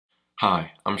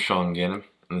Hi, I'm Sean Gannon,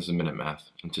 and this is Minute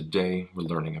Math, and today we're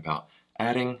learning about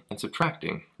adding and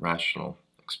subtracting rational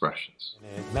expressions.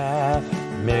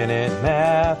 Minute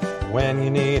Math, when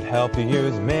you need help you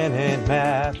use Minute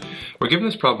Math. We're given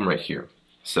this problem right here,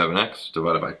 7x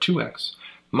divided by 2x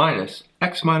minus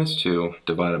x minus 2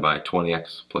 divided by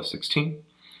 20x plus 16,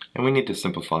 and we need to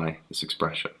simplify this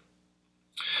expression.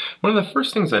 One of the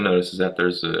first things I notice is that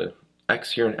there's a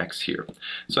x here and x here,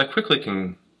 so I quickly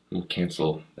can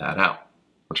cancel that out.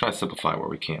 We're trying to simplify where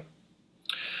we can.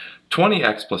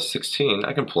 20x plus 16,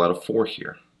 I can pull out a 4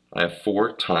 here. I have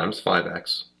 4 times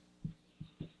 5x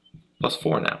plus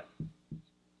 4 now.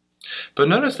 But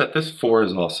notice that this 4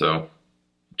 is also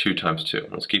 2 times 2.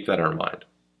 Let's keep that in our mind.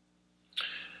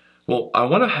 Well, I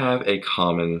want to have a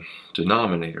common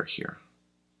denominator here.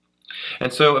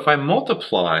 And so if I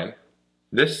multiply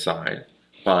this side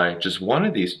by just one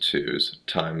of these 2's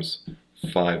times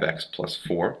 5x plus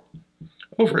 4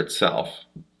 over itself,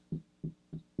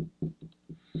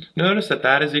 notice that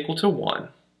that is equal to 1.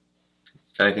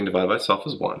 Anything divided by itself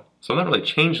is 1. So I'm not really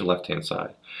changing the left-hand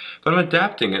side, but I'm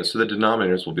adapting it so the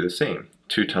denominators will be the same.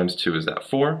 2 times 2 is that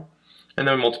 4, and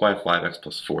then we multiply 5x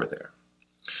plus 4 there.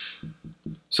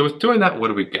 So with doing that, what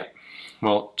do we get?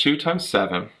 Well, 2 times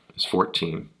 7 is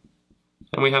 14,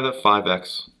 and we have that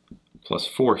 5x plus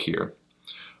 4 here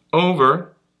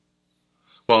over,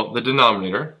 well, the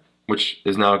denominator, which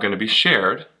is now going to be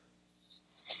shared.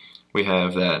 We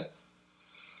have that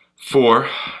 4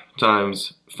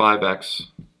 times 5x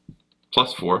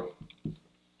plus 4.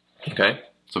 Okay,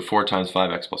 so 4 times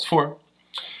 5x plus 4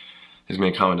 is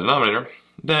going to be a common denominator.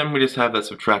 Then we just have that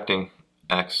subtracting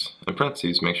x in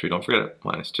parentheses, make sure you don't forget it,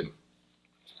 minus 2.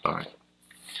 Alright,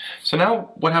 so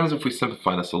now what happens if we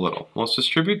simplify this a little? Well, let's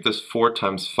distribute this 4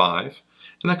 times 5,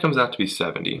 and that comes out to be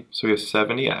 70. So we have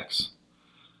 70x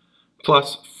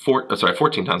plus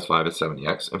 14 times 5 is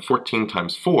 70x, and 14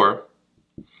 times 4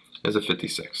 is a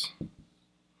 56.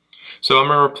 So I'm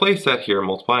going to replace that here,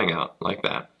 multiplying out like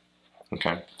that.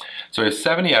 Okay, so we have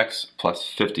 70x plus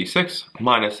 56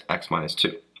 minus x minus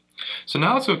 2. So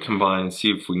now let's go combine and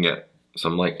see if we can get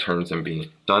some like terms and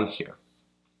be done here.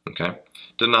 Okay,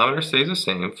 denominator stays the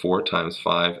same, 4 times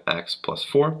 5x plus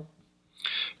 4,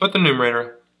 but the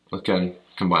numerator, again,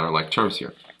 combine our like terms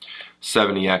here.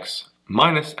 70x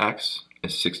minus x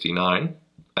is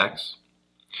 69x,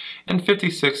 and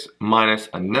 56 minus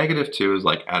a negative 2 is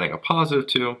like adding a positive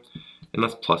 2, and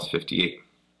that's plus 58.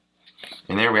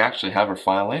 And there we actually have our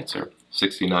final answer,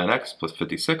 69x plus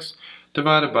 56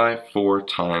 divided by 4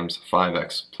 times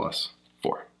 5x plus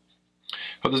 4.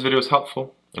 Hope this video was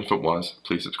helpful, and if it was,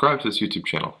 please subscribe to this YouTube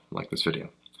channel and like this video.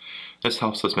 This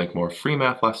helps us make more free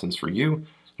math lessons for you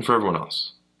and for everyone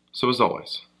else. So as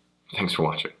always, thanks for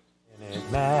watching.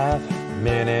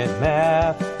 Minute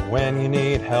Math, when you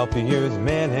need help you use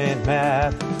Minute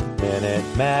Math. Minute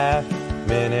Math,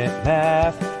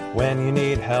 when you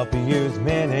need help you use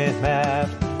Minute Math.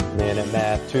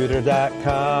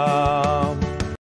 MinuteMathTutor.com